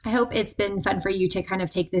I hope it's been fun for you to kind of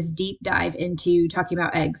take this deep dive into talking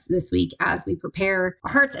about eggs this week as we prepare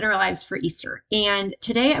our hearts and our lives for Easter. And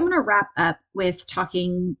today I'm going to wrap up with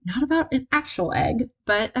talking not about an actual egg,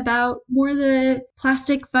 but about more the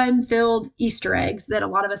plastic fun-filled Easter eggs that a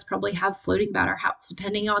lot of us probably have floating about our house,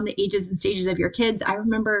 depending on the ages and stages of your kids. I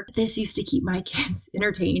remember this used to keep my kids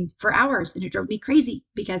entertained for hours, and it drove me crazy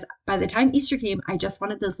because by the time Easter came, I just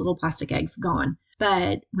wanted those little plastic eggs gone.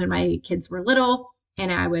 But when my kids were little, and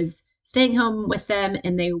I was staying home with them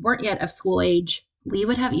and they weren't yet of school age, we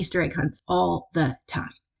would have Easter egg hunts all the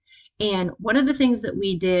time. And one of the things that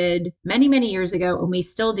we did many, many years ago, and we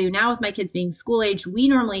still do now with my kids being school age, we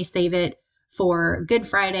normally save it for Good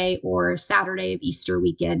Friday or Saturday of Easter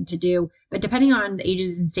weekend to do. But depending on the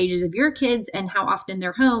ages and stages of your kids and how often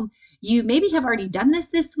they're home, you maybe have already done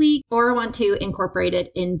this week or want to incorporate it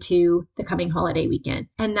into the coming holiday weekend.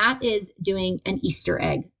 And that is doing an Easter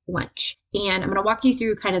egg lunch. And I'm going to walk you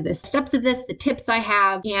through kind of the steps of this, the tips I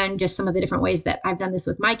have, and just some of the different ways that I've done this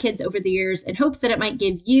with my kids over the years in hopes that it might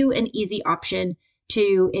give you an easy option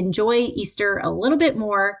to enjoy Easter a little bit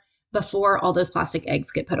more before all those plastic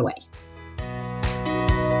eggs get put away.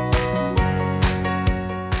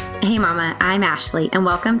 Hey Mama, I'm Ashley, and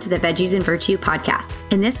welcome to the Veggies and Virtue podcast.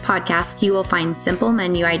 In this podcast, you will find simple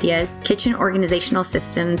menu ideas, kitchen organizational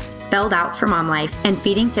systems spelled out for mom life, and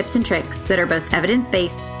feeding tips and tricks that are both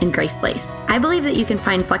evidence-based and grace-laced. I believe that you can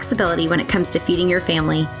find flexibility when it comes to feeding your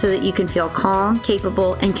family so that you can feel calm,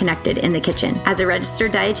 capable, and connected in the kitchen. As a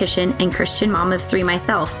registered dietitian and Christian mom of 3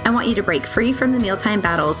 myself, I want you to break free from the mealtime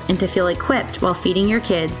battles and to feel equipped while feeding your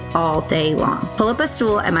kids all day long. Pull up a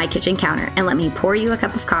stool at my kitchen counter and let me pour you a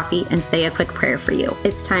cup of coffee and say a quick prayer for you.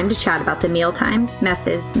 It's time to chat about the meal times,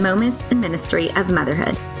 messes, moments, and ministry of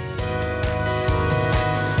motherhood.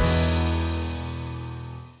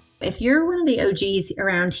 If you're one of the OGs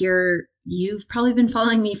around here, you've probably been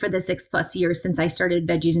following me for the 6+ years since I started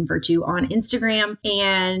Veggies and Virtue on Instagram,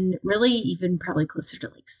 and really even probably closer to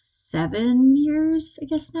like 7 years, I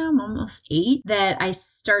guess now, I'm almost 8, that I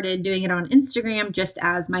started doing it on Instagram just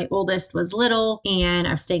as my oldest was little and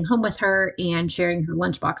I was staying home with her and sharing her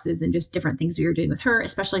lunch boxes and just different things we were doing with her,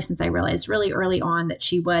 especially since I realized really early on that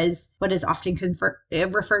she was what is often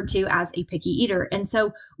referred to as a picky eater. And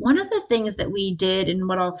so one of the things that we did in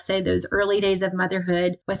what I'll say those early days of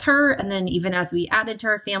motherhood with her, and then even as we added to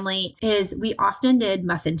our family, is we often did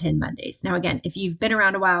Muffin Tin Mondays. Now, again, if you've been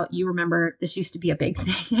around a while, you remember this used to be a big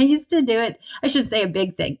thing. I used to do it. I shouldn't say a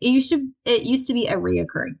big thing. It used to be a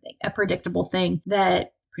reoccurring thing, a predictable thing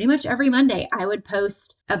that pretty much every Monday I would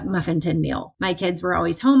post a muffin tin meal. My kids were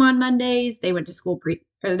always home on Mondays. They went to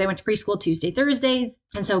preschool Tuesday, Thursdays.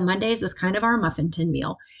 And so Mondays was kind of our muffin tin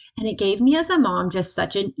meal. And it gave me as a mom just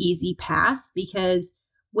such an easy pass because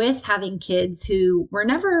with having kids who were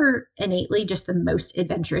never innately just the most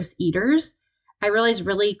adventurous eaters, I realized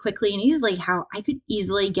really quickly and easily how I could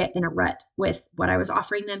easily get in a rut with what I was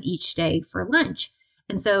offering them each day for lunch.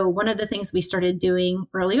 And so one of the things we started doing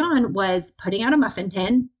early on was putting out a muffin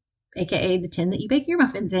tin, aka the tin that you bake your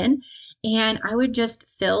muffins in. And I would just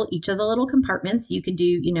fill each of the little compartments. You could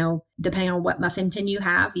do, depending on what muffin tin you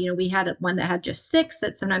have, we had one that had just 6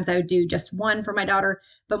 that sometimes I would do just 1 for my daughter.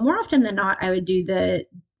 But more often than not, I would do the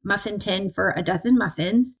muffin tin for a dozen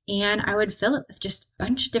muffins and I would fill it with just a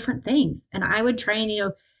bunch of different things. And I would try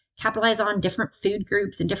and, capitalize on different food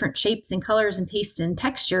groups and different shapes and colors and tastes and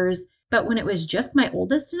textures. But when it was just my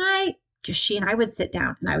oldest and I, just she and I would sit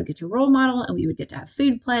down and I would get to role model and we would get to have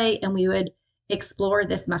food play and we would explore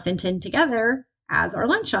this muffin tin together as our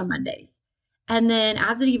lunch on Mondays. And then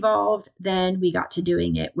as it evolved, then we got to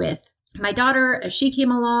doing it with my daughter as she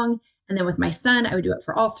came along. And then with my son, I would do it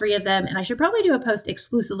for all 3 of them. And I should probably do a post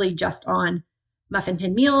exclusively just on muffin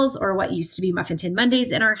tin meals or what used to be Muffin Tin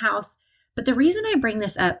Mondays in our house. But the reason I bring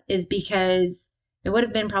this up is because it would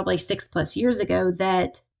have been probably 6+ years ago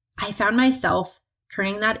that I found myself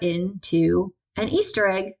turning that into an Easter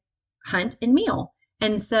egg hunt and meal.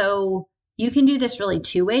 And so you can do this really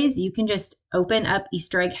 2 ways. You can just open up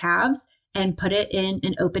Easter egg halves and put it in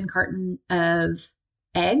an open carton of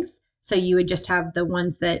eggs. So you would just have the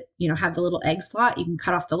ones that, have the little egg slot. You can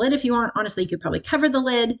cut off the lid if you want. Honestly, you could probably cover the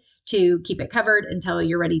lid to keep it covered until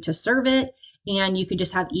you're ready to serve it. And you could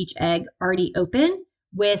just have each egg already open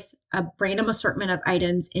with a random assortment of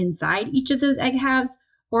items inside each of those egg halves.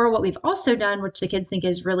 Or what we've also done, which the kids think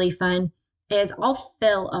is really fun, is I'll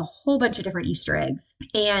fill a whole bunch of different Easter eggs.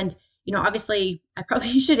 And, obviously I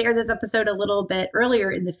probably should air this episode a little bit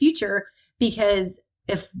earlier in the future because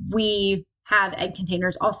if we have egg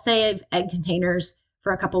containers, I'll save egg containers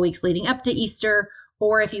for a couple weeks leading up to Easter,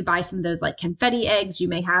 Or if you buy some of those like confetti eggs, you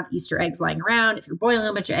may have Easter eggs lying around. If you're boiling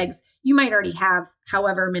a bunch of eggs, you might already have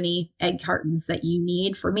however many egg cartons that you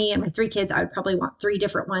need. For me and my 3 kids, I would probably want 3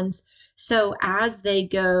 different ones. So as they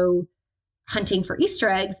go hunting for Easter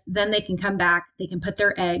eggs, then they can come back, they can put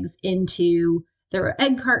their eggs into their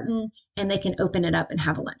egg carton, and they can open it up and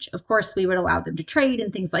have a lunch. Of course, we would allow them to trade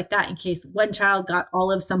and things like that in case one child got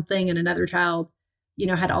all of something and another child,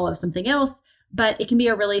 had all of something else. But it can be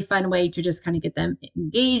a really fun way to just kind of get them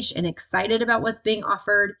engaged and excited about what's being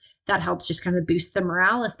offered. That helps just kind of boost the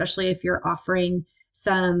morale, especially if you're offering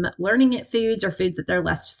some learning at foods or foods that they're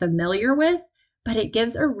less familiar with. But it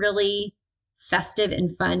gives a really festive and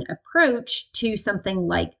fun approach to something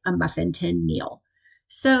like a muffin tin meal.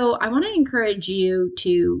 So I want to encourage you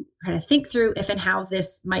to kind of think through if and how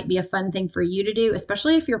this might be a fun thing for you to do,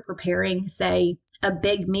 especially if you're preparing, say, a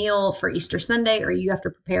big meal for Easter Sunday, or you have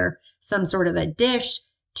to prepare some sort of a dish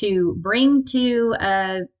to bring to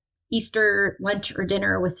a Easter lunch or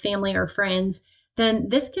dinner with family or friends, then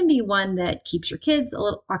this can be one that keeps your kids a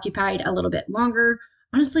little occupied a little bit longer.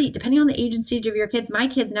 Honestly, depending on the age and stage of your kids, my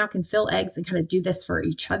kids now can fill eggs and kind of do this for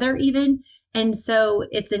each other even. And so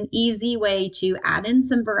it's an easy way to add in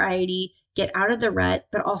some variety, get out of the rut,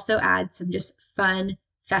 but also add some just fun,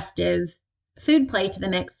 festive food play to the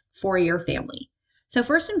mix for your family. So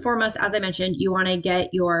first and foremost, as I mentioned, you want to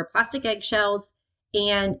get your plastic eggshells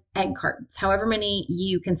and egg cartons, however many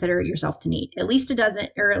you consider yourself to need. At least a dozen,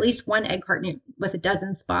 or at least one egg carton with a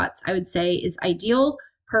dozen spots, I would say is ideal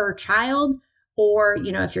per child. Or,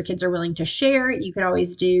 if your kids are willing to share, you could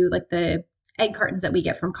always do like the egg cartons that we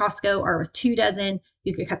get from Costco are with 2 dozen.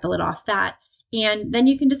 You could cut the lid off that. And then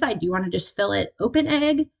you can decide, do you want to just fill it open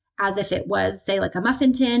egg as if it was, say, like a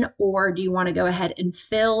muffin tin, or do you want to go ahead and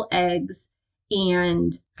fill eggs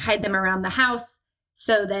and hide them around the house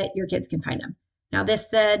so that your kids can find them? Now, this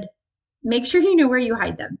said, make sure you know where you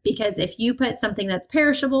hide them, because if you put something that's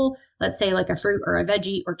perishable, let's say like a fruit or a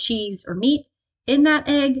veggie or cheese or meat, in that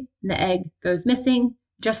egg, and the egg goes missing,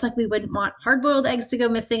 just like we wouldn't want hard-boiled eggs to go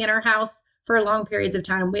missing in our house for long periods of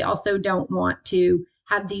time, we also don't want to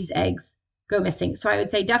have these eggs go missing. So I would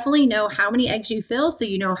say definitely know how many eggs you fill so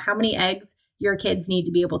you know how many eggs your kids need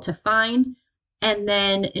to be able to find, and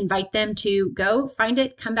then invite them to go find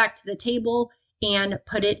it, come back to the table, and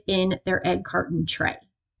put it in their egg carton tray.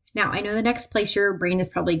 Now, I know the next place your brain is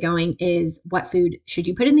probably going is, what food should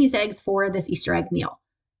you put in these eggs for this Easter egg meal?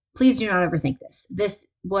 Please do not overthink this. This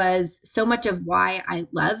was so much of why I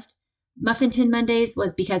loved Muffin Tin Mondays,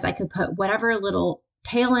 was because I could put whatever little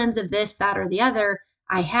tail ends of this, that, or the other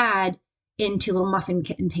I had into little muffin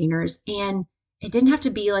containers. And it didn't have to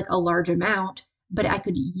be like a large amount, but I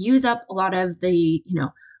could use up a lot of the,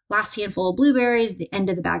 last handful of blueberries, the end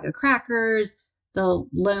of the bag of crackers, the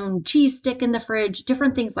lone cheese stick in the fridge,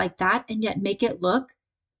 different things like that, and yet make it look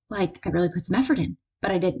like I really put some effort in.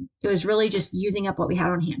 But I didn't. It was really just using up what we had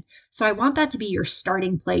on hand. So I want that to be your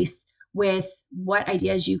starting place with what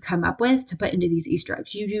ideas you come up with to put into these Easter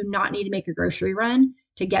eggs. You do not need to make a grocery run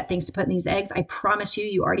to get things to put in these eggs. I promise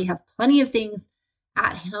you already have plenty of things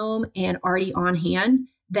at home and already on hand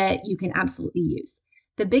that you can absolutely use.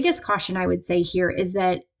 The biggest caution I would say here is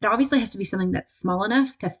that it obviously has to be something that's small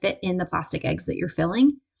enough to fit in the plastic eggs that you're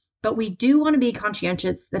filling, but we do want to be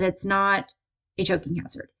conscientious that it's not a choking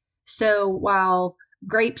hazard. So while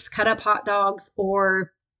grapes, cut up hot dogs,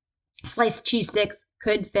 or sliced cheese sticks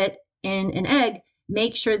could fit in an egg,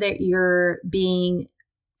 make sure that you're being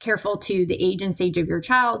careful to the age and stage of your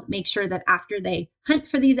child. Make sure that after they hunt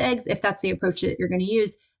for these eggs, if that's the approach that you're going to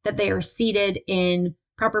use, that they are seated in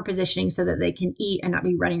proper positioning so that they can eat and not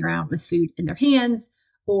be running around with food in their hands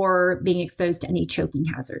or being exposed to any choking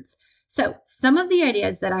hazards. So some of the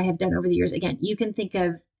ideas that I have done over the years, again, you can think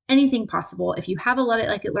of anything possible. If you have a Love It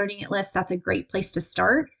Like It Learning It list, that's a great place to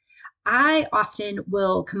start. I often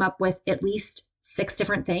will come up with at least 6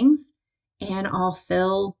 different things, and I'll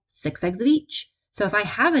fill 6 eggs of each. So if I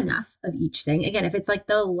have enough of each thing, again, if it's like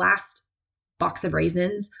the last box of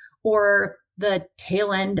raisins or the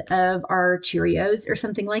tail end of our Cheerios or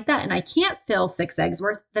something like that, and I can't fill 6 eggs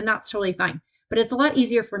worth, then that's totally fine. But it's a lot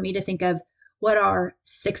easier for me to think of what are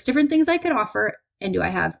 6 different things I could offer, and do I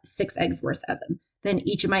have 6 eggs worth of them? Then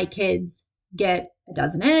each of my kids get a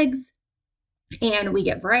dozen eggs, and we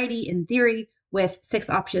get variety in theory. With 6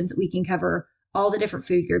 options, we can cover all the different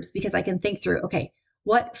food groups, because I can think through, okay,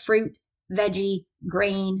 what fruit, veggie,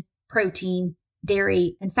 grain, protein,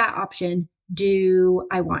 dairy, and fat option do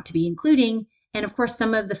I want to be including? And of course,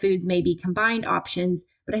 some of the foods may be combined options,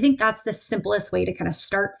 but I think that's the simplest way to kind of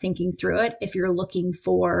start thinking through it if you're looking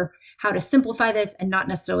for how to simplify this and not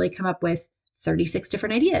necessarily come up with 36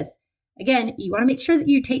 different ideas. again, you want to make sure that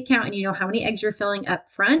you take count and you know how many eggs you're filling up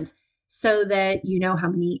front so that you know how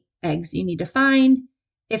many eggs you need to find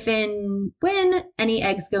if and when any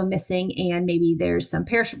eggs go missing and maybe there's some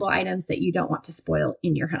perishable items that you don't want to spoil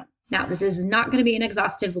in your home. Now, this is not going to be an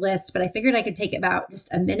exhaustive list, but I figured I could take about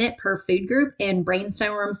just a minute per food group and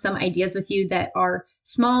brainstorm some ideas with you that are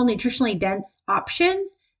small, nutritionally dense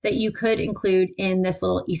options that you could include in this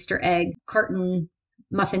little Easter egg carton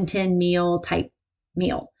muffin tin meal type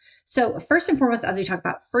meal. So first and foremost, as we talk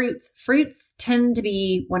about fruits tend to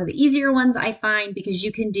be one of the easier ones I find because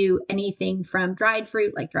you can do anything from dried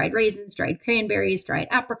fruit like dried raisins, dried cranberries, dried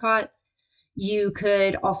apricots. You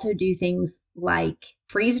could also do things like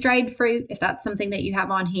freeze-dried fruit, if that's something that you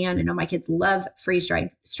have on hand. I know my kids love freeze-dried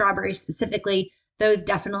strawberries specifically. Those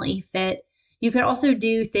definitely fit. You could also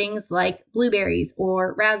do things like blueberries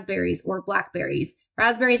or raspberries or blackberries.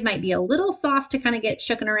 Raspberries might be a little soft to kind of get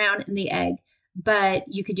shooken around in the egg, but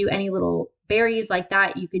you could do any little berries like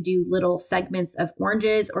that. You could do little segments of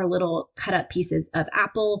oranges or little cut up pieces of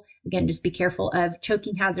apple. Again, just be careful of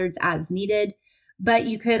choking hazards as needed. But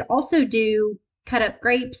you could also do cut up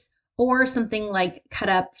grapes or something like cut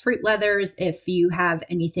up fruit leathers if you have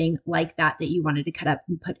anything like that that you wanted to cut up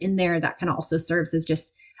and put in there. That kind of also serves as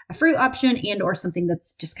just a fruit option and or something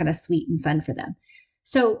that's just kind of sweet and fun for them.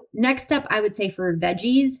 So next up, I would say for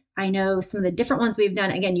veggies, I know some of the different ones we've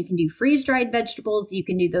done. Again, you can do freeze-dried vegetables. You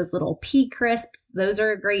can do those little pea crisps. Those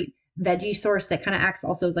are a great veggie source that kind of acts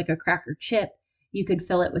also as like a cracker chip. You could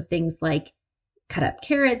fill it with things like cut up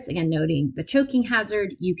carrots, again, noting the choking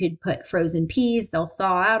hazard. You could put frozen peas. They'll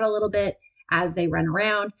thaw out a little bit as they run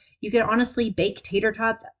around. You could honestly bake tater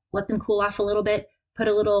tots, let them cool off a little bit, put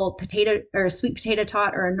a little potato or a sweet potato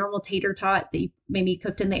tot or a normal tater tot that you maybe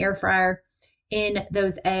cooked in the air fryer in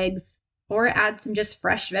those eggs, or add some just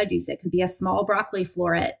fresh veggies. It could be a small broccoli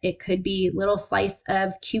floret. It could be little slice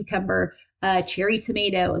of cucumber, cherry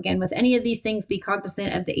tomato. Again, with any of these things, be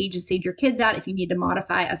cognizant of the age and stage your kids at if you need to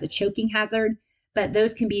modify as a choking hazard, but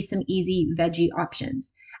those can be some easy veggie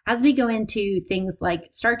options. As we go into things like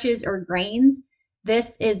starches or grains,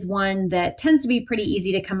 this is one that tends to be pretty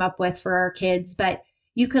easy to come up with for our kids, but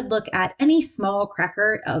you could look at any small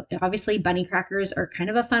cracker. Obviously, bunny crackers are kind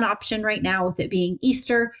of a fun option right now with it being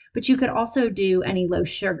Easter, but you could also do any low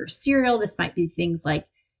sugar cereal. This might be things like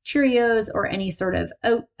Cheerios or any sort of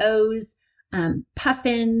O's,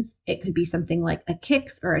 Puffins. It could be something like a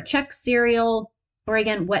Kix or a Chex cereal, or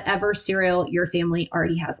again, whatever cereal your family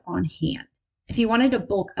already has on hand. If you wanted to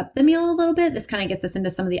bulk up the meal a little bit, this kind of gets us into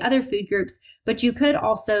some of the other food groups, but you could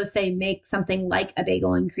also say make something like a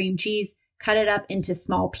bagel and cream cheese, cut it up into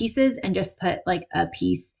small pieces and just put like a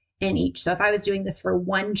piece in each. So if I was doing this for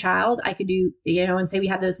one child, I could do, and say we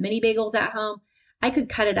have those mini bagels at home, I could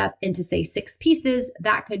cut it up into say 6 pieces.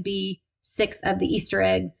 That could be 6 of the Easter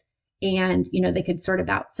eggs and, they could sort of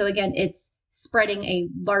out. So again, it's spreading a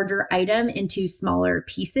larger item into smaller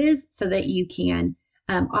pieces so that you can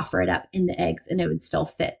offer it up in the eggs and it would still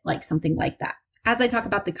fit like something like that. As I talk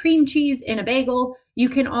about the cream cheese in a bagel, you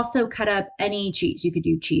can also cut up any cheese. You could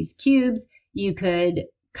do cheese cubes. You could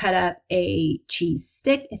cut up a cheese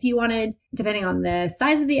stick if you wanted. Depending on the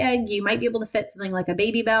size of the egg, you might be able to fit something like a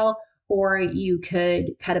Baby Bell, or you could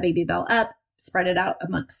cut a Baby Bell up, spread it out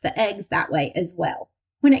amongst the eggs that way as well.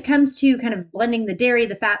 When it comes to kind of blending the dairy,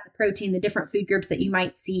 the fat, the protein, the different food groups that you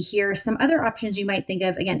might see here, some other options you might think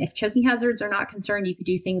of, again, if choking hazards are not concerned, you could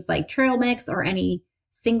do things like trail mix or any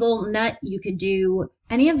single nut. You could do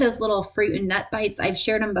any of those little fruit and nut bites. I've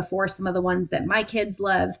shared them before, some of the ones that my kids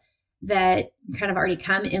love that kind of already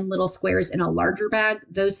come in little squares in a larger bag.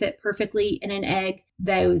 Those fit perfectly in an egg.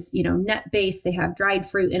 Those, nut based, they have dried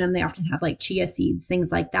fruit in them. They often have like chia seeds,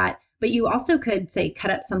 things like that. But you also could say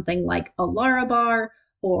cut up something like a Lara bar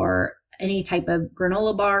or any type of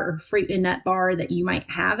granola bar or fruit and nut bar that you might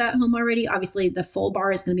have at home already. Obviously, the full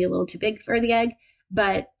bar is going to be a little too big for the egg,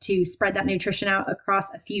 but to spread that nutrition out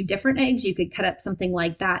across a few different eggs, you could cut up something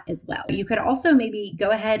like that as well. You could also maybe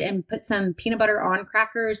go ahead and put some peanut butter on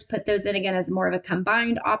crackers, put those in again as more of a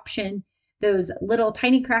combined option. Those little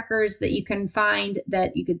tiny crackers that you can find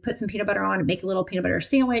that you could put some peanut butter on and make a little peanut butter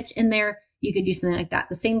sandwich in there. You could do something like that.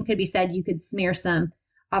 The same could be said. You could smear some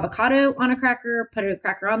avocado on a cracker, put a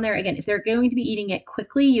cracker on there. Again, if they're going to be eating it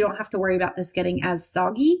quickly, you don't have to worry about this getting as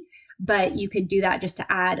soggy, but you could do that just to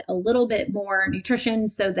add a little bit more nutrition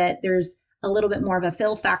so that there's a little bit more of a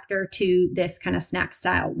fill factor to this kind of snack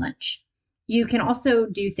style lunch. You can also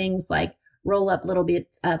do things like roll up little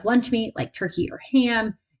bits of lunch meat like turkey or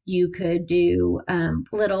ham. You could do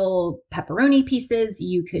little pepperoni pieces.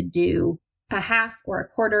 You could do a half or a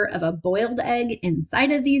quarter of a boiled egg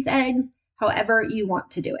inside of these eggs. However you want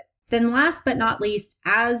to do it. Then last but not least,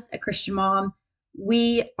 as a Christian mom,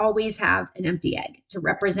 we always have an empty egg to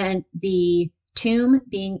represent the tomb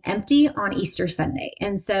being empty on Easter Sunday.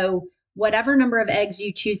 And so whatever number of eggs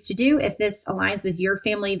you choose to do, if this aligns with your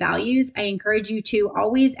family values, I encourage you to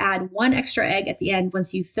always add one extra egg at the end.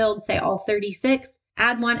 Once you've filled, say, all 36,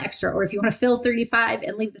 add one extra. Or if you want to fill 35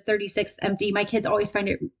 and leave the 36th empty, my kids always find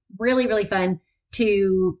it really, really fun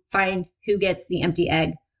to find who gets the empty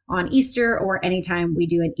egg on Easter or anytime we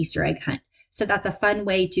do an Easter egg hunt. So that's a fun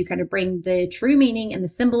way to kind of bring the true meaning and the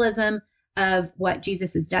symbolism of what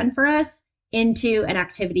Jesus has done for us into an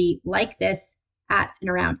activity like this at and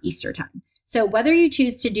around Easter time. So whether you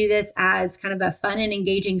choose to do this as kind of a fun and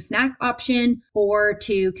engaging snack option or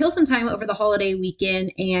to kill some time over the holiday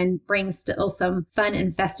weekend and bring still some fun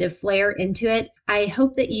and festive flair into it, I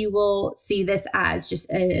hope that you will see this as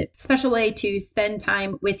just a special way to spend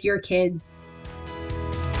time with your kids